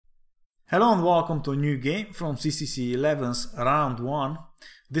Hello and welcome to a new game from CCC 11's round 1.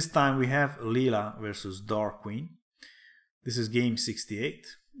 This time we have Leela versus DarkQueen. This is game 68.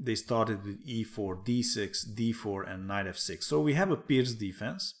 They started with e4, d6, d4 and knight f6. So we have a Pirc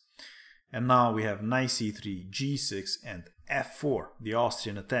defense. And now we have knight c3, g6 and f4, the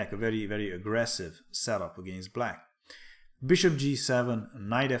Austrian attack, a very aggressive setup against black. Bishop g7,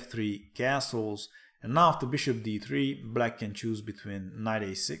 knight f3, castles. And now after bishop d3, black can choose between knight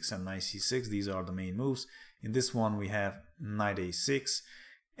a6 and knight c6. These are the main moves. In this one we have knight a6.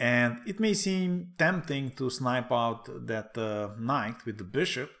 And it may seem tempting to snipe out that knight with the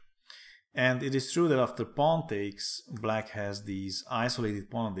bishop. And it is true that after pawn takes, black has these isolated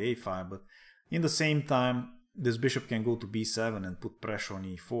pawn on the a5. But in the same time, this bishop can go to b7 and put pressure on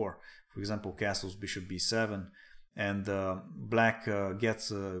e4. For example, castles bishop b7. And black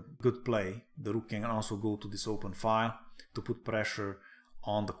gets a good play. The rook can also go to this open file to put pressure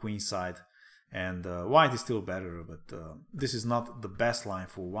on the queen side. And white is still better, but this is not the best line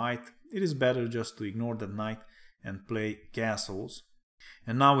for white. It is better just to ignore that knight and play castles.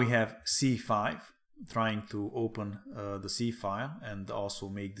 And now we have c5, trying to open the c file and also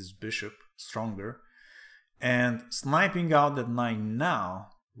make this bishop stronger. And sniping out that knight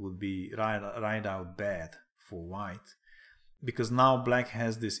now would be right out bad for white, because now black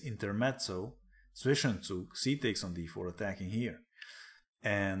has this intermezzo, Zwischenzug, c takes on d4, attacking here,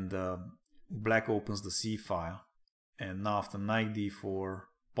 and black opens the c file, and now after knight d4,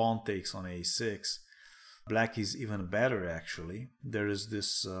 pawn takes on a6. Black is even better actually. There is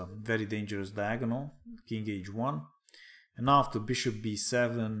this very dangerous diagonal, king h1, and now after bishop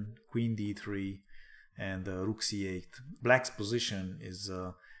b7, queen d3, and rook c8. Black's position is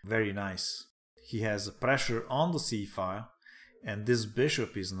very nice. He has pressure on the c file, and this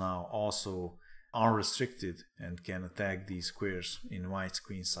bishop is now also unrestricted and can attack these squares in white's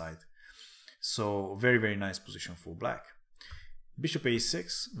queen side. So very nice position for black. Bishop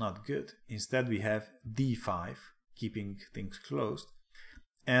a6, not good. Instead we have d5, keeping things closed.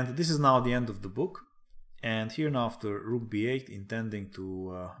 And this is now the end of the book. And here now after rook b8, intending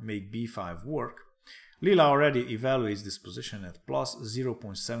to make b5 work, Leela already evaluates this position at plus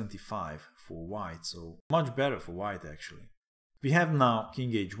 0.75 for white, so much better for white actually. We have now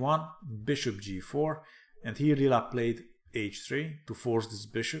king h1, bishop g4, and here Leela played h3 to force this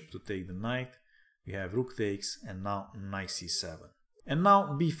bishop to take the knight. We have rook takes and now knight c7. And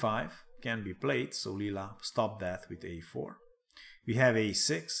now b5 can be played, so Leela stopped that with a4. We have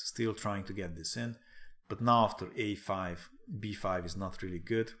a6, still trying to get this in, but now after a5, b5 is not really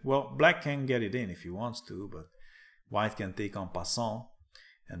good. Well, black can get it in if he wants to, but white can take en passant,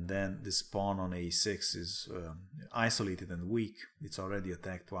 and then this pawn on a6 is isolated and weak. It's already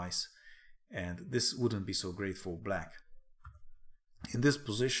attacked twice, and this wouldn't be so great for black. In this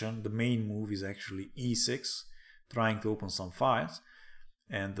position, the main move is actually e6, trying to open some files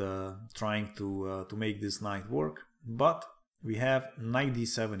and trying to make this knight work. But we have knight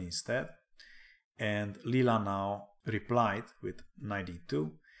d7 instead, and Leela now replied with knight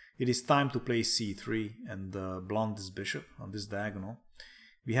d2. It is time to play c3 and blunt this bishop on this diagonal.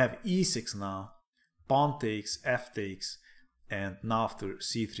 We have e6 now, pawn takes, f takes, and now after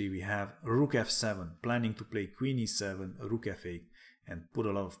c3 we have rook f7, planning to play queen e7, rook f8, and put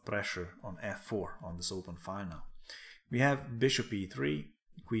a lot of pressure on f4 on this open file now. We have bishop e3,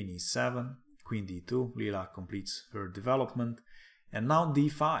 queen e7, queen d2, Leela completes her development, and now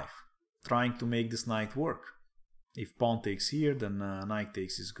d5, trying to make this knight work. If pawn takes here, then knight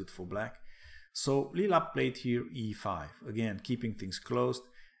takes is good for black. So Leela played here e5, again keeping things closed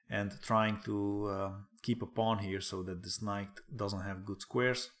and trying to keep a pawn here so that this knight doesn't have good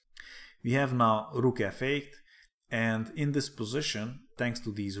squares. We have now rook f8, and in this position, thanks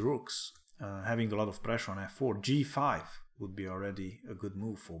to these rooks, having a lot of pressure on f4, g5 would be already a good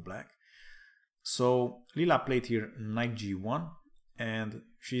move for black. So Leela played here knight g1, and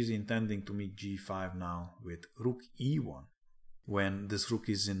she's intending to meet g5 now with rook e1. When this rook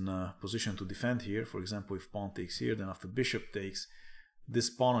is in position to defend here, for example, if pawn takes here, then after bishop takes, this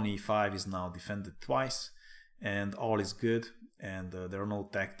pawn on e5 is now defended twice, and all is good, and there are no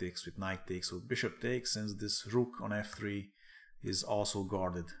tactics with knight takes or bishop takes, since this rook on f3 is also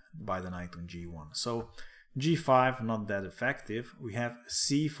guarded by the knight on g1. So g5 not that effective. We have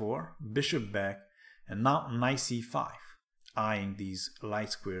c4, bishop back, and now knight c5, eyeing these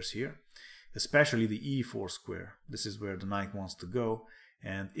light squares here, especially the e4 square. This is where the knight wants to go,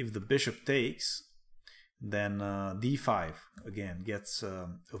 and if the bishop takes, then d5 again gets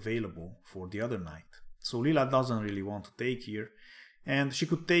available for the other knight. So Leela doesn't really want to take here, and she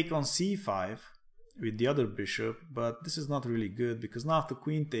could take on c5 with the other bishop, but this is not really good because now after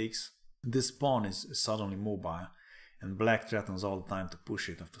queen takes, this pawn is suddenly mobile, and black threatens all the time to push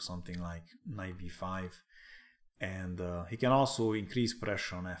it after something like knight b5. And he can also increase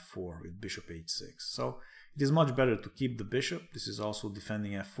pressure on f4 with bishop h6. So it is much better to keep the bishop. This is also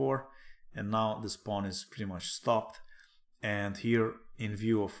defending f4, and now this pawn is pretty much stopped. And here, in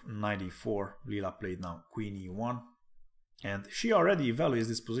view of knight e4, Leela played now queen e1, and she already evaluates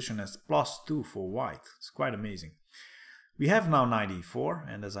this position as +2 for white. It's quite amazing. We have now knight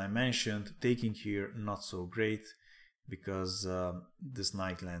e4, and as I mentioned, taking here not so great, because this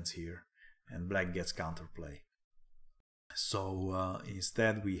knight lands here and black gets counterplay. So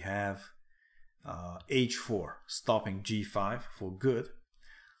instead we have h4 stopping g5 for good,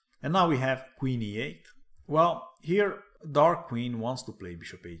 and now we have queen e8. Well, here Dark Queen wants to play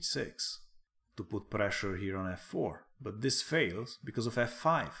bishop h6 to put pressure here on f4, but this fails because of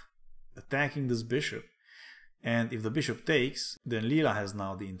f5 attacking this bishop, and if the bishop takes, then Leela has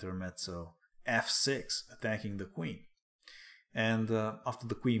now the intermezzo f6 attacking the queen. And after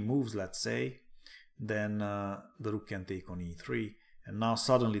the queen moves, let's say, then the rook can take on e3, and now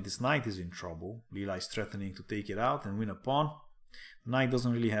suddenly this knight is in trouble. Leela is threatening to take it out and win a pawn. The knight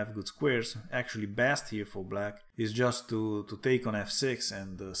doesn't really have good squares. Actually, best here for black is just to take on f6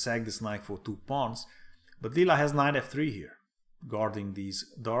 and sack this knight for 2 pawns. But Leela has knight f3 here, guarding these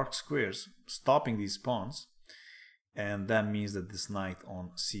dark squares, stopping these pawns, and that means that this knight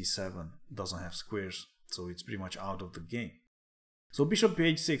on c7 doesn't have squares, so it's pretty much out of the game. So bishop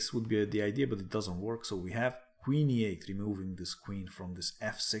h6 would be the idea, but it doesn't work. So we have queen e8, removing this queen from this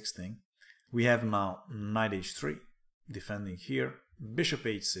f6 thing. We have now knight h3, defending here, bishop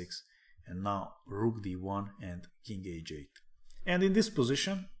h6, and now rook d1 and king h8. And in this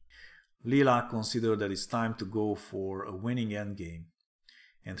position, Leela considered that it's time to go for a winning endgame,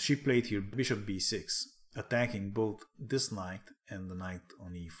 and she played here bishop b6, attacking both this knight and the knight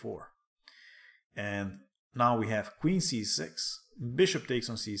on e4. And now we have queen c6, bishop takes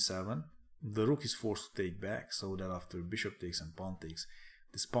on c7, the rook is forced to take back, so that after bishop takes and pawn takes,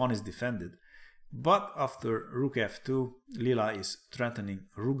 this pawn is defended. But after rook f2, Leela is threatening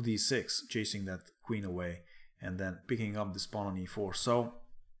rook d6, chasing that queen away, and then picking up this pawn on e4. So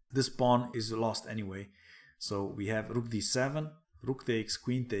this pawn is lost anyway. So we have rook d7, rook takes,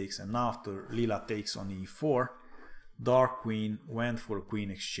 queen takes, and now after Leela takes on e4, Dark Queen went for a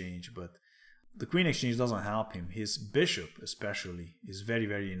queen exchange, but the queen exchange doesn't help him. His bishop especially is very,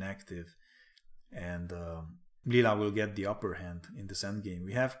 very inactive, and Leela will get the upper hand in this endgame.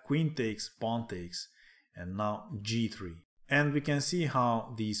 We have queen takes, pawn takes, and now g3. And we can see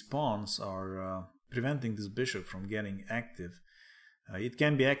how these pawns are preventing this bishop from getting active. It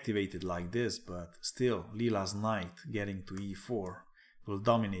can be activated like this, but still Leela's knight getting to e4 will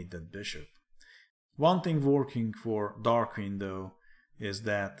dominate that bishop. One thing working for Dark Queen though is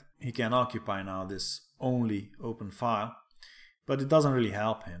that he can occupy now this only open file, but it doesn't really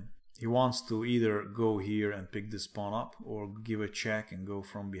help him. He wants to either go here and pick this pawn up or give a check and go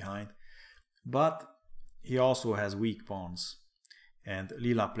from behind, but he also has weak pawns, and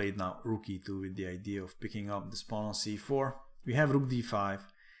Leela played now rook e2 with the idea of picking up this pawn on c4. We have rook d5,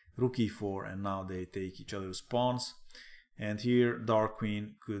 rook e4, and now they take each other's pawns. And here Dark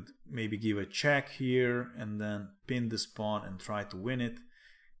Queen could maybe give a check here and then pin this pawn and try to win it.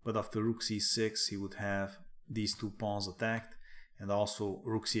 But after rook c6 he would have these 2 pawns attacked, and also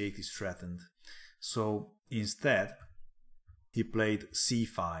rook c8 is threatened. So instead he played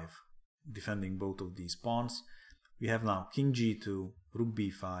c5, defending both of these pawns. We have now king g2, rook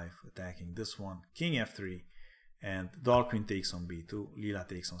b5 attacking this one, king f3, and Dark Queen takes on b2, Leela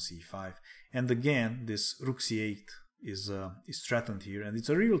takes on c5. And again this rook c8 is threatened here, and it's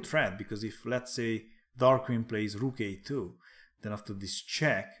a real threat, because if, let's say, Dark Queen plays rook a2, then after this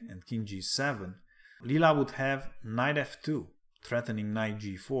check and king g7, Leela would have knight f2, threatening knight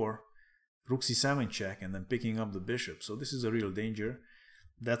g4, rook c7 check, and then picking up the bishop. So this is a real danger.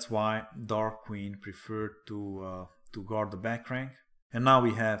 That's why Dark Queen preferred to guard the back rank. And now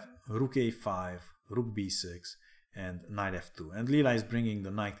we have rook a5, rook b6, and knight f2. And Leela is bringing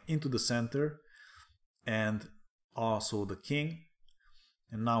the knight into the center, and also the king.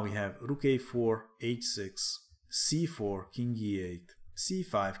 And now we have rook a4, h6, c4, king e8,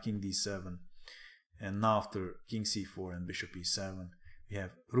 c5, king d7, and now after king c4 and bishop e7 we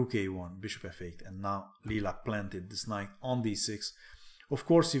have rook a1, bishop f8, and now Leela planted this knight on d6. Of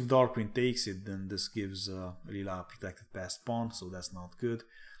course, if Dark Queen takes it, then this gives Leela a protected passed pawn, so that's not good.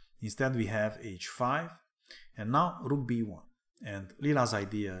 Instead we have h5, and now rook b1, and Leela's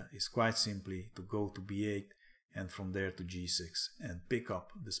idea is quite simply to go to b8 and from there to g6 and pick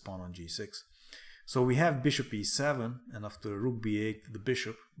up this pawn on g6. So we have bishop e7, and after rook b8 the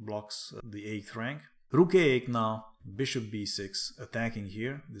bishop blocks the 8th rank. Rook a8 now, bishop b6 attacking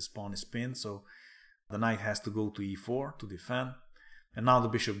here. This pawn is pinned, so the knight has to go to e4 to defend. And now the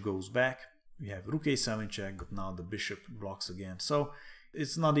bishop goes back. We have rook a7 check, but now the bishop blocks again. So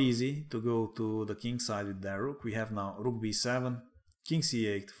it's not easy to go to the king side with that rook. We have now rook b7, king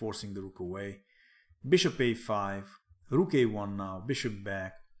c8, forcing the rook away. Bishop a5, rook a1 now, bishop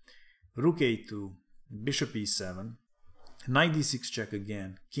back, rook a2, bishop e7, knight d6 check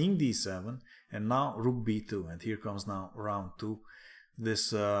again, king d7, and now rook b2. And here comes now round 2.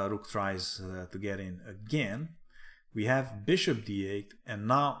 This rook tries to get in again. We have bishop d8 and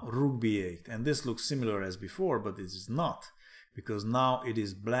now rook b8. And this looks similar as before, but it is not, because now it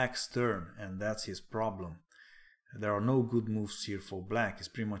is black's turn, and that's his problem. There are no good moves here for black. It's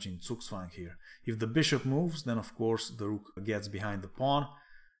pretty much in Zugzwang here. If the bishop moves, then of course the rook gets behind the pawn.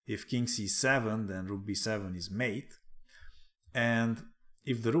 If king c7, then rook b7 is mate. And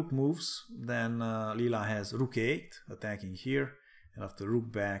if the rook moves, then Leela has rook a8 attacking here. And after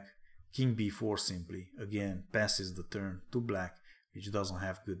rook back, king b4 simply again passes the turn to black, which doesn't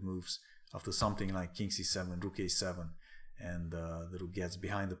have good moves. After something like king c7, rook a7, and the rook gets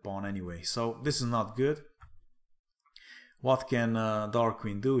behind the pawn anyway. So this is not good. What can Dark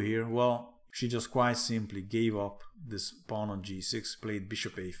Queen do here? Well, she just quite simply gave up this pawn on g6, played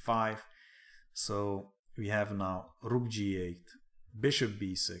bishop a5. So we have now rook g8, bishop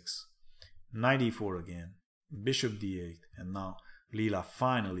b6, knight e4 again, bishop d8, and now Leela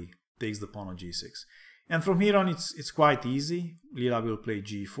finally takes the pawn on g6. And from here on it's quite easy. Leela will play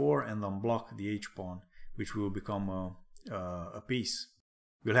g4 and unblock the h-pawn, which will become a piece.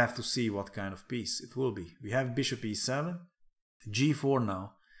 We'll have to see what kind of piece it will be. We have bishop e7, g4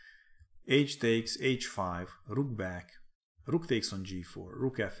 now, h takes, h5, rook back, rook takes on g4,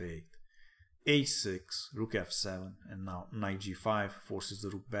 rook f8, h6, rook f7, and now knight g5 forces the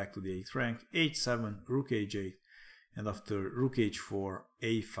rook back to the 8th rank, h7, rook h8, and after rook h4,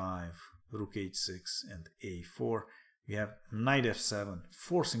 a5, rook h6, and a4, we have knight f7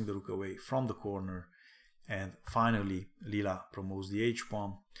 forcing the rook away from the corner, and finally Leela promotes the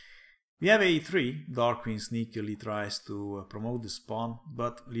h-pawn. We have a3, Dark Queen sneakily tries to promote this pawn,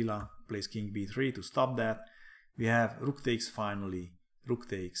 but Leela plays king b3 to stop that. We have rook takes finally, rook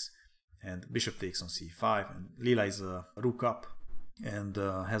takes, and bishop takes on c5, and Leela is a rook up and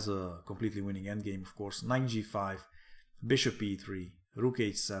has a completely winning endgame, of course. Knight g5, bishop e3, rook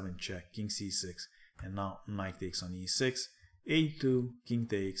h7 check, king c6, and now knight takes on e6, a2, king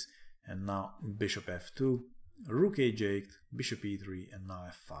takes, and now bishop f2, rook h8, bishop e3, and now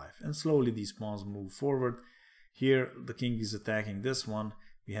f5. And slowly these pawns move forward. Here the king is attacking this one.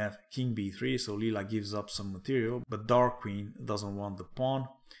 We have king b3, so Leela gives up some material, but Dark Queen doesn't want the pawn.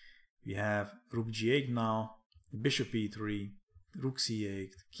 We have rook g8 now, bishop e3, rook c8,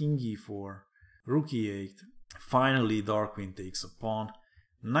 king e4, rook e8. Finally Dark Queen takes a pawn,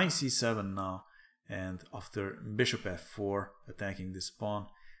 knight c7 now, and after bishop f4 attacking this pawn,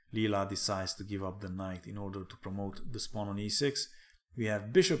 Leela decides to give up the knight in order to promote this pawn on e6. We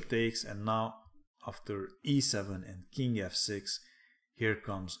have bishop takes, and now after e7 and king f6, here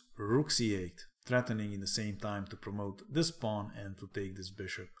comes rook c8, threatening in the same time to promote this pawn and to take this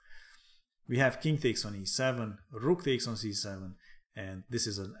bishop. We have king takes on e7, rook takes on c7, and this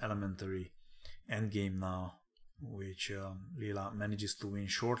is an elementary endgame now, which Leela manages to win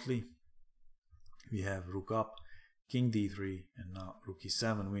shortly. We have rook up, king d3, and now rook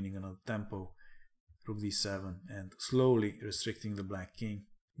e7, winning another tempo, rook d7, and slowly restricting the black king.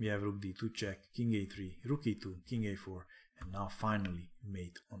 We have rook d2 check, king a3, rook e2, king a4, and now finally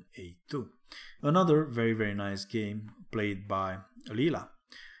mate on a2. Another very nice game played by Leela.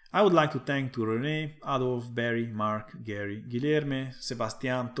 I would like to thank to René, Adolf, Barry, Mark, Gary, Guilherme,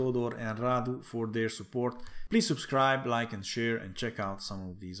 Sebastian, Todor, and Radu for their support. Please subscribe, like and share, and check out some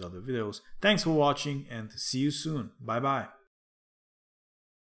of these other videos. Thanks for watching and see you soon. Bye bye.